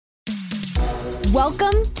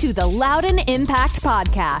Welcome to the Loudoun Impact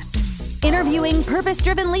Podcast, interviewing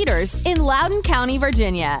purpose-driven leaders in Loudoun County,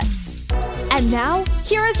 Virginia. And now,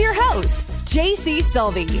 here is your host, JC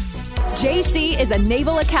Sylvie. JC is a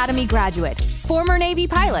Naval Academy graduate, former Navy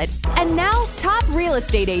pilot, and now top real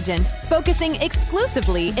estate agent, focusing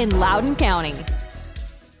exclusively in Loudoun County.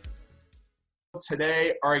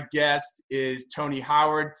 Today, our guest is Tony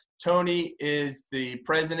Howard. Tony is the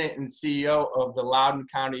president and CEO of the Loudoun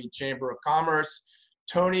County Chamber of Commerce.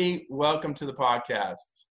 Tony, welcome to the podcast.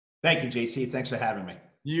 Thank you, JC. Thanks for having me.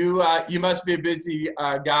 You must be a busy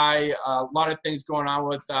guy. A lot of things going on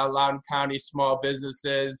with Loudoun County small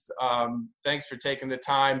businesses. Thanks for taking the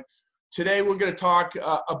time. Today, we're going to talk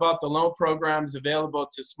about the loan programs available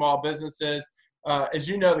to small businesses. As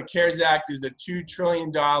you know, the CARES Act is a $2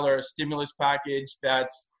 trillion stimulus package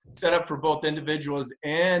that's set up for both individuals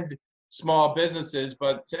and small businesses.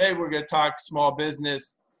 But today we're going to talk small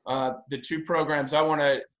business. The two programs I want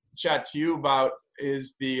to chat to you about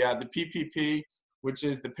is the PPP, which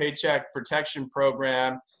is the Paycheck Protection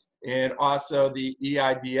Program, and also the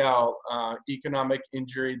EIDL, Economic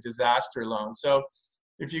Injury Disaster Loan. So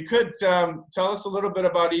if you could tell us a little bit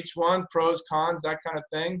about each one, pros, cons, that kind of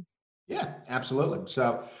thing. Yeah, absolutely.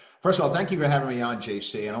 So first of all, thank you for having me on,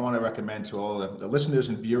 JC. And I want to recommend to all the listeners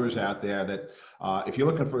and viewers out there that if you're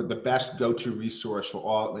looking for the best go-to resource for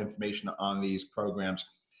all information on these programs,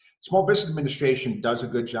 Small Business Administration does a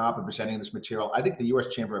good job of presenting this material. I think the U.S.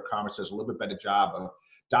 Chamber of Commerce does a little bit better job of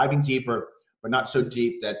diving deeper, but not so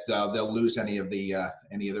deep that they'll lose any of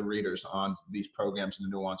the readers on these programs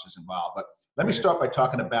and the nuances involved. But let me start by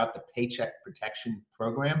talking about the Paycheck Protection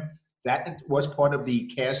Program. That was part of the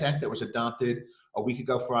CARES Act that was adopted a week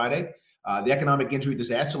ago Friday. The Economic Injury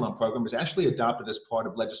Disaster Loan Program was actually adopted as part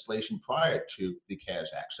of legislation prior to the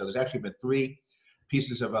CARES Act. So there's actually been three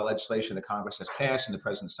pieces of legislation that Congress has passed and the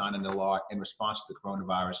president signed into law in response to the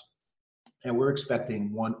coronavirus. And we're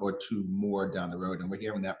expecting one or two more down the road. And we're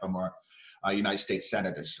hearing that from our United States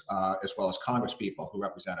senators, as well as Congress people who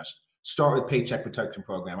represent us. Start with Paycheck Protection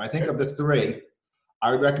Program. I think of the three, I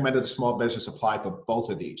would recommend that a small business apply for both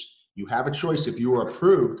of these. You have a choice. If you are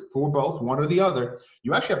approved for both, one or the other,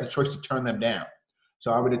 you actually have the choice to turn them down.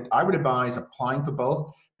 So I would advise applying for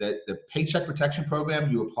both. The Paycheck Protection Program,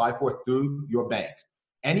 you apply for through your bank.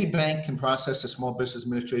 Any bank can process a Small Business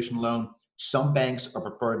Administration loan. Some banks are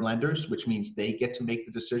preferred lenders, which means they get to make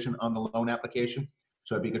the decision on the loan application.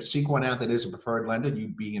 So if you could seek one out that is a preferred lender,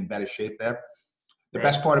 you'd be in better shape there. The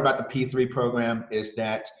best part about the P3 program is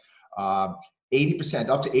that 80%,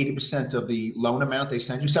 up to 80% of the loan amount they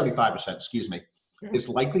send you, 75%, excuse me, is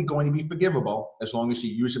likely going to be forgivable as long as you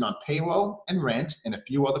use it on payroll and rent and a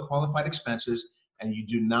few other qualified expenses, and you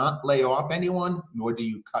do not lay off anyone, nor do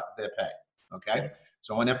you cut their pay, okay?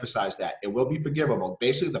 So I want to emphasize that. It will be forgivable.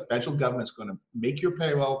 Basically, the federal government's going to make your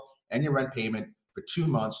payroll and your rent payment for 2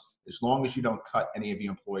 months as long as you don't cut any of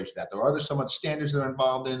your employees that. There are some other standards that are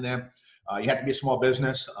involved in there. You have to be a small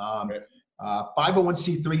business.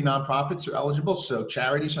 501c3 nonprofits are eligible, so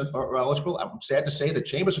charities are eligible. I'm sad to say the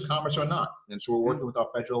chambers of commerce are not, and so we're working with our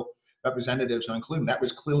federal representatives on including. That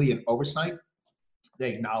was clearly an oversight.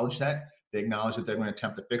 They acknowledge that. They acknowledge that they're going to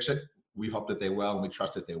attempt to fix it. We hope that they will, and we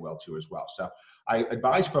trust that they will too as well. So I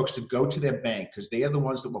advise folks to go to their bank because they are the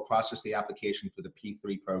ones that will process the application for the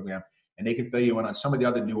P3 program, and they can fill you in on some of the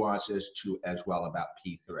other nuances too as well about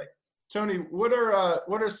P3. Tony, what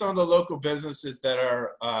are some of the local businesses that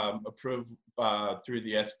are approved through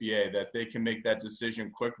the SBA that they can make that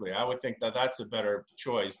decision quickly? I would think that that's a better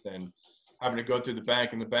choice than having to go through the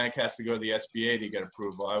bank, and the bank has to go to the SBA to get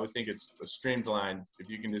approval. I would think it's streamlined if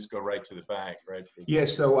you can just go right to the bank, right? Yeah,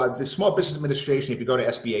 so the Small Business Administration, if you go to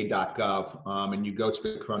SBA.gov and you go to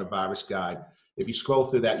the coronavirus guide, if you scroll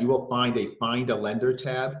through that, you will find a Find a Lender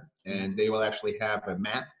tab, and they will actually have a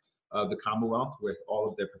map of the Commonwealth with all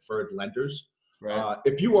of their preferred lenders. Right.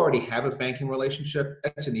 If you already have a banking relationship,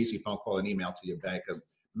 that's an easy phone call and email to your bank.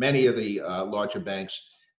 Many of the larger banks,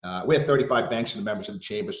 we have 35 banks and the members of the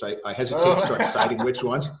chamber, so I hesitate to start citing which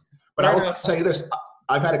ones. But I will tell you this,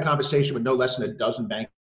 I've had a conversation with no less than a dozen bankers,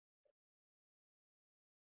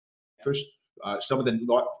 some of them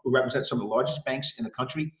who represent some of the largest banks in the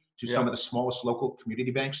country to some of the smallest local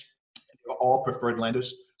community banks. They're all preferred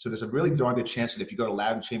lenders. So there's a really darn good chance that if you go to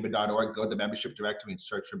loudounchamber.org, go to the membership directory and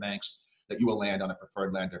search for banks, that you will land on a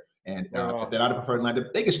preferred lender. And if they're not a preferred lender,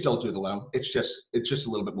 they can still do the loan. It's just a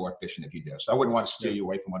little bit more efficient if you do. So I wouldn't want to steer you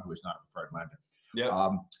away from one who is not a preferred lender.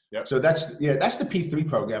 So that's the P3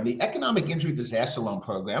 program. The Economic Injury Disaster Loan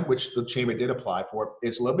Program, which the chamber did apply for,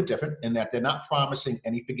 is a little bit different in that they're not promising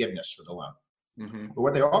any forgiveness for the loan. Mm-hmm. But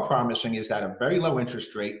what they are promising is that a very low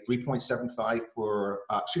interest rate, 3.75 for,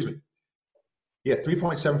 Yeah,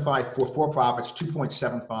 3.75 for profits,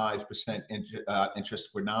 2.75% interest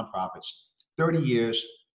for nonprofits. 30 years,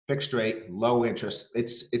 fixed rate, low interest.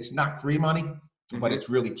 It's not free money, but it's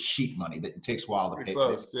really cheap money that it takes a while to Pretty pay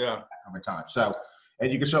close, back yeah. over time. So,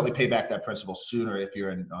 and you can certainly pay back that principal sooner if you're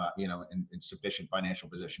in sufficient financial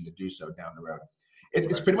position to do so down the road.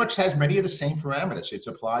 It's pretty much has many of the same parameters. It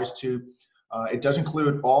applies to, it does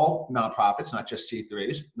include all nonprofits, not just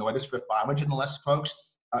C3s, nor does for 500 and less folks,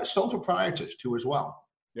 sole proprietors too as well.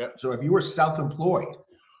 Yep. So if you were self-employed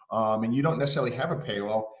and you don't necessarily have a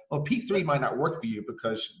payroll, well, P3 might not work for you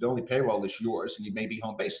because the only payroll is yours and you may be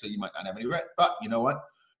home-based, so you might not have any rent. But you know what?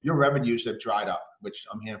 Your revenues have dried up, which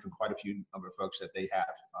I'm hearing from quite a few number of folks that they have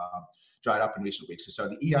dried up in recent weeks. And so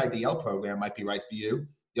the EIDL program might be right for you.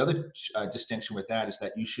 The other distinction with that is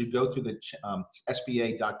that you should go to the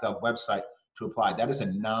SBA.gov website to apply. That is a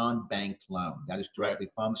non-bank loan. That is directly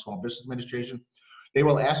from the Small Business Administration. They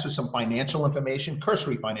will ask for some financial information,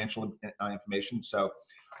 cursory financial information. So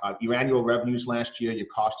your annual revenues last year, your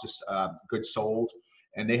cost of goods sold,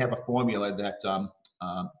 and they have a formula that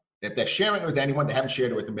if they're sharing it with anyone, they haven't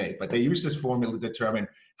shared it with me, but they use this formula to determine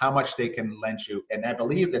how much they can lend you. And I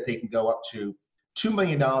believe that they can go up to $2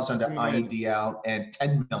 million under EIDL and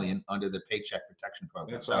 $10 million under the Paycheck Protection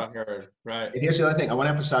Program. That's what I heard, right. And here's the other thing. I want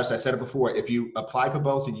to emphasize, I said it before, if you apply for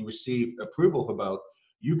both and you receive approval for both,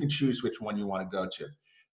 you can choose which one you want to go to.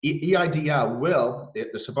 EIDL will,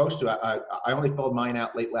 they're supposed to, I only filled mine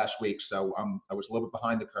out late last week, so I was a little bit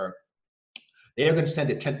behind the curve. They are going to send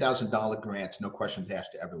a $10,000 grant, no questions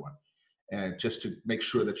asked, to everyone. And just to make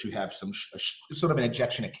sure that you have some sort of an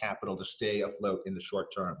injection of capital to stay afloat in the short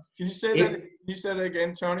term. Can you say that? Can you say that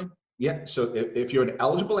again, Tony? Yeah. So if you're an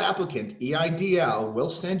eligible applicant, EIDL will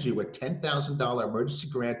send you a $10,000 emergency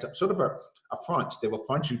grant, sort of a front. They will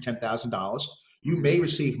front you $10,000. You may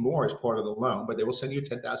receive more as part of the loan, but they will send you a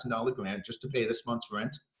 $10,000 grant just to pay this month's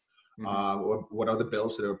rent or what other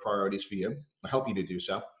bills that are priorities for you, or help you to do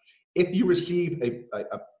so. If you receive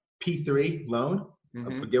a P3 loan,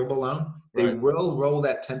 a forgivable loan, they will roll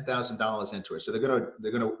that $10,000 into it. So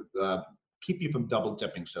they're gonna keep you from double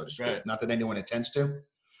dipping, so to speak. Not that anyone intends to.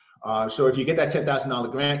 So if you get that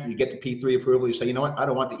 $10,000 grant, you get the P3 approval. You say, you know what, I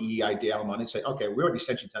don't want the EIDL money. Say, okay, we already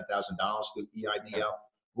sent you $10,000 through EIDL.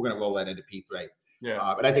 We're gonna roll that into P3.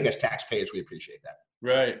 But I think as taxpayers, we appreciate that.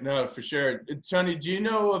 Right. No, for sure. Tony, do you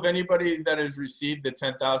know of anybody that has received the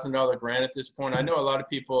 $10,000 grant at this point? I know a lot of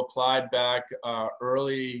people applied back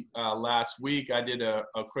early last week. I did a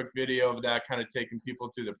quick video of that, kind of taking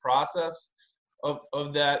people through the process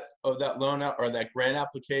of that loan or that grant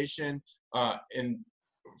application. And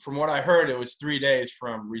from what I heard, it was 3 days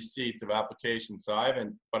from receipt of application. So I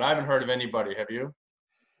haven't heard of anybody. Have you?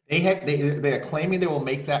 They are claiming they will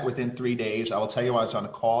make that within 3 days. I will tell you, I was on a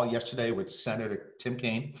call yesterday with Senator Tim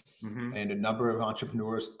Kaine, and a number of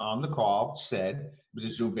entrepreneurs on the call said, it was a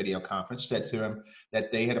Zoom video conference, said to him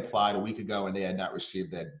that they had applied a week ago and they had not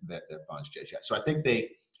received their funds just yet. So I think they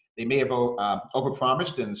may have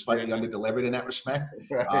overpromised and slightly underdelivered in that respect.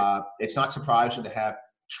 It's not surprising to have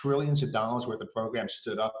trillions of dollars worth of programs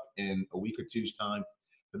stood up in a week or two's time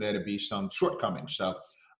for there to be some shortcomings. So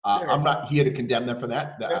I'm not here to condemn them for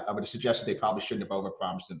that. I would suggest that they probably shouldn't have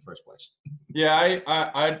overpromised in the first place. Yeah,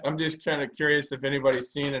 I'm just kind of curious if anybody's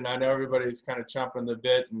seen it. And I know everybody's kind of chomping the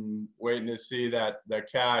bit and waiting to see that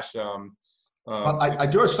cash. Well, I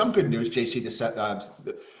do have some good news, JC.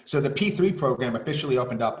 So the P3 program officially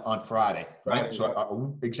opened up on Friday, right?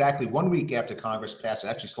 So exactly 1 week after Congress passed it,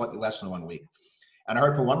 actually slightly less than 1 week. And I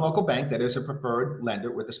heard from one local bank that is a preferred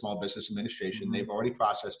lender with the Small Business Administration. They've already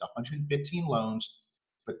processed 115 loans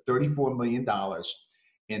for $34 million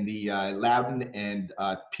in the Loudoun and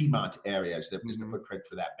Piedmont areas. That is the footprint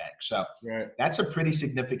for that bank. So that's a pretty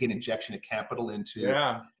significant injection of capital into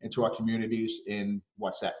our communities in,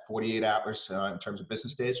 48 hours in terms of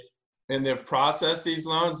business days. And they've processed these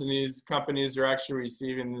loans, and these companies are actually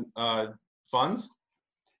receiving funds?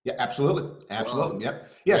 Yeah, absolutely. Absolutely. Wow.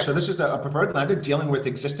 Yep. Yeah. So this is a preferred lender dealing with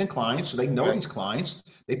existing clients. So they know these clients.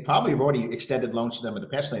 They probably have already extended loans to them in the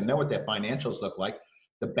past. They know what their financials look like.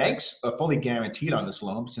 The banks are fully guaranteed on this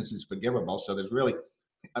loan since it's forgivable. So there's really,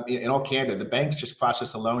 I mean, in all candor, the banks just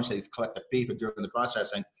process the loans. They collect a fee for doing the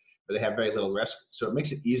processing, but they have very little risk. So it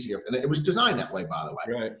makes it easier. And it was designed that way, by the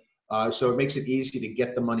way. So it makes it easy to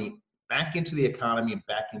get the money back into the economy and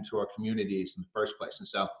back into our communities in the first place. And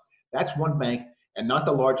so that's one bank, and not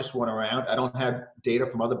the largest one around. I don't have data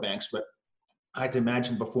from other banks, but I had to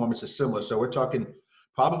imagine performance is similar. So we're talking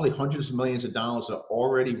probably hundreds of millions of dollars are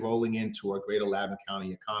already rolling into our greater Loudoun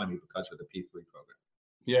County economy because of the P3 program.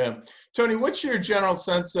 Yeah. Tony, what's your general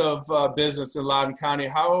sense of business in Loudoun County?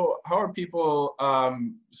 How are people,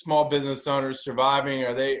 small business owners, surviving?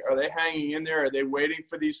 Are they hanging in there? Are they waiting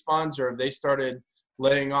for these funds, or have they started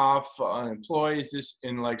laying off employees just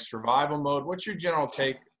in like survival mode? What's your general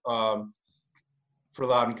take for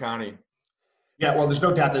Loudoun County? Yeah, well, there's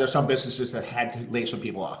no doubt that there's some businesses that had to lay some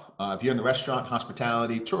people off. If you're in the restaurant,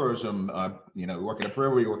 hospitality, tourism, work at a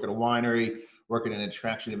brewery, work at a winery, working in an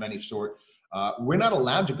attraction of any sort, we're not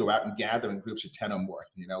allowed to go out and gather in groups of 10 or more.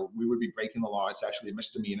 We would be breaking the law. It's actually a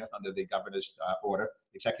misdemeanor under the governor's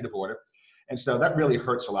executive order. And so that really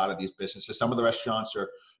hurts a lot of these businesses. Some of the restaurants are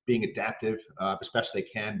being adaptive as best they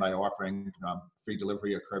can by offering free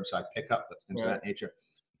delivery or curbside pickup, things of that nature.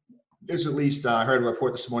 There's at least, I heard a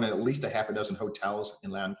report this morning, at least a half a dozen hotels in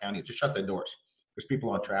Loudoun County just shut their doors because people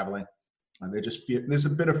aren't traveling. And they just fear, there's a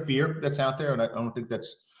bit of fear that's out there, and I don't think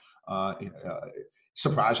that's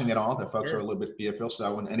surprising at all that folks are a little bit fearful.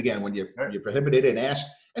 So, and again, when you're prohibited and asked,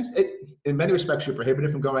 and in many respects, you're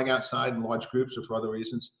prohibited from going outside in large groups or for other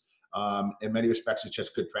reasons. In many respects, it's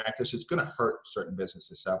just good practice. It's going to hurt certain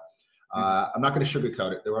businesses. So I'm not going to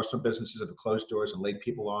sugarcoat it. There are some businesses that have closed doors and laid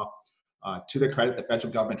people off. To their credit, the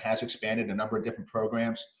federal government has expanded a number of different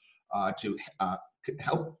programs to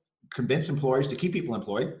help convince employers to keep people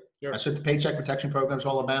employed. Sure. That's what the Paycheck Protection Program is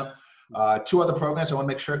all about. Two other programs I want to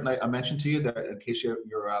make sure I mention to you, that in case your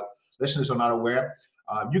listeners are not aware,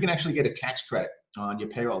 you can actually get a tax credit on your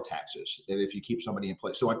payroll taxes if you keep somebody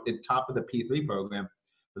employed. So at the top of the P3 program,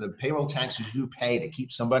 for the payroll taxes you pay to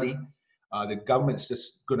keep somebody, the government's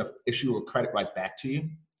just going to issue a credit right back to you.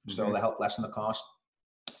 So to help lessen the cost.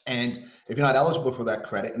 And if you're not eligible for that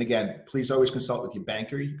credit, and again, please always consult with your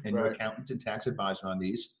banker and your accountant and tax advisor on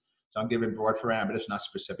these. So I'm giving broad parameters, not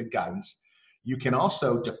specific guidance. You can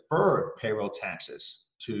also defer payroll taxes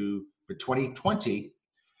for 2020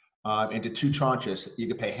 into two tranches. You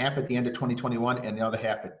can pay half at the end of 2021 and the other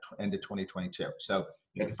half at the end of 2022. So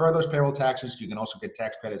you can defer those payroll taxes. You can also get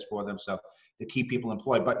tax credits for them, so to keep people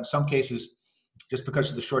employed. But in some cases, just because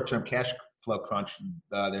of the short-term cash flow crunch,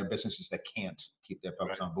 there are businesses that can't keep their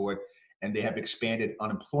folks on board, and they have expanded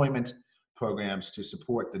unemployment programs to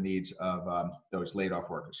support the needs of those laid off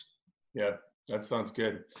workers. Yeah, that sounds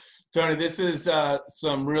good. Tony, this is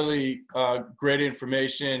some really great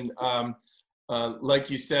information. Like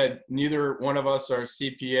you said, neither one of us are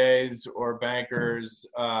CPAs or bankers.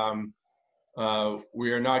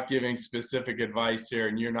 We are not giving specific advice here,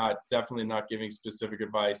 and you're definitely not giving specific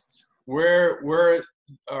advice. Where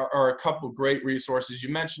are a couple great resources? You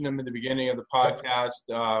mentioned them in the beginning of the podcast,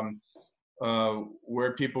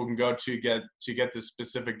 where people can go to get the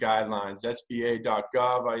specific guidelines.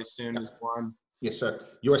 SBA.gov, I assume, is one. Yes, sir.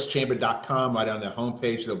 USChamber.com, right on their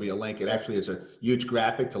homepage, there'll be a link. It actually is a huge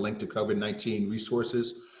graphic to link to COVID-19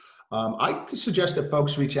 resources. I could suggest that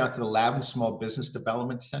folks reach out to the Loudoun Small Business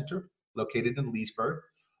Development Center, located in Leesburg.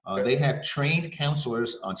 They have trained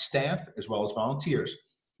counselors on staff as well as volunteers.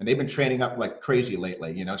 And they've been training up like crazy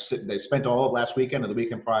lately. They spent all of last weekend and the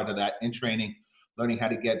weekend prior to that in training, learning how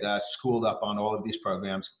to get schooled up on all of these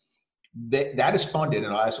programs. That is funded,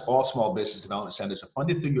 and as all small business development centers are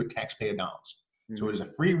funded through your taxpayer dollars. So it is a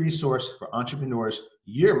free resource for entrepreneurs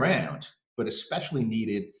year-round, but especially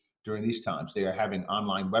needed during these times. They are having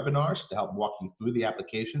online webinars to help walk you through the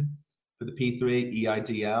application for the P3,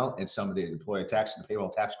 EIDL, and some of the employer tax and payroll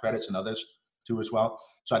tax credits and others too as well.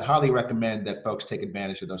 So I'd highly recommend that folks take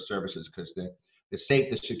advantage of those services because they're safe,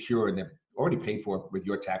 they're secure, and they're already paid for with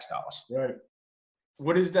your tax dollars. Right.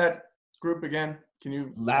 What is that group again? Can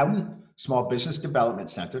you? Loudoun Small Business Development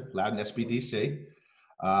Center, Loudoun SBDC.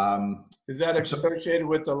 Is that associated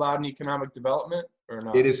with the Loudoun Economic Development or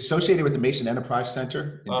not? It is associated with the Mason Enterprise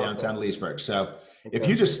Center in downtown Leesburg. So if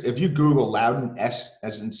you Google Loudoun, S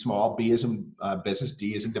as in small, B as in business,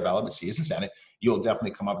 D as in development, C as in Senate, you'll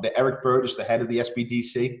definitely come up. Eric Bird is the head of the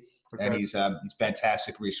SBDC, and he's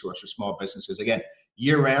fantastic resource for small businesses. Again,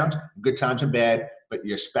 year round, good times and bad, but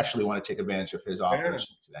you especially want to take advantage of his offers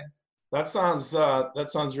today. That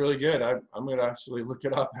sounds really good. I'm going to actually look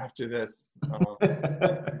it up after this.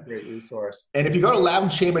 Great resource. And if you go to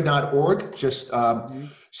loudonchamber.org, just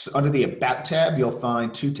under the About tab, you'll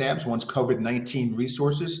find two tabs. One's COVID-19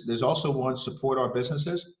 resources. There's also one Support Our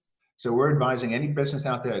Businesses. So we're advising any business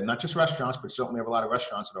out there, not just restaurants, but certainly we have a lot of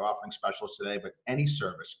restaurants that are offering specials today, but any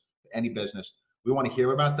service, any business. We want to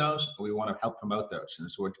hear about those, and we want to help promote those.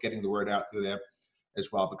 And so we're getting the word out through there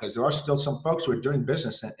as well, because there are still some folks who are doing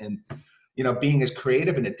business and being as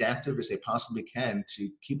creative and adaptive as they possibly can to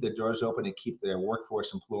keep their doors open and keep their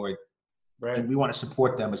workforce employed. Right. And we want to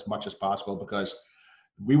support them as much as possible because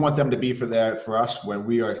we want them to be for us when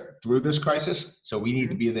we are through this crisis. So we need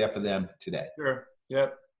to be there for them today. Sure.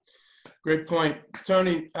 Yep. Great point.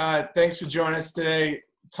 Tony, thanks for joining us today.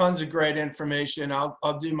 Tons of great information.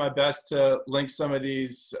 I'll do my best to link some of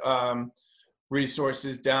these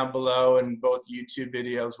resources down below in both YouTube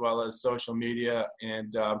video as well as social media.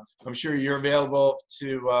 And I'm sure you're available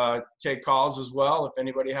to take calls as well. If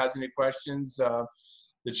anybody has any questions, the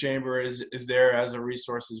Chamber is there as a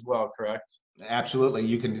resource as well, correct? Absolutely.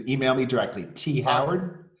 You can email me directly,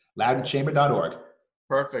 thoward@loudonchamber.org.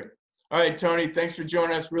 Perfect. All right, Tony, thanks for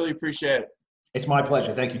joining us. Really appreciate it. It's my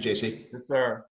pleasure. Thank you, JC. Yes, sir.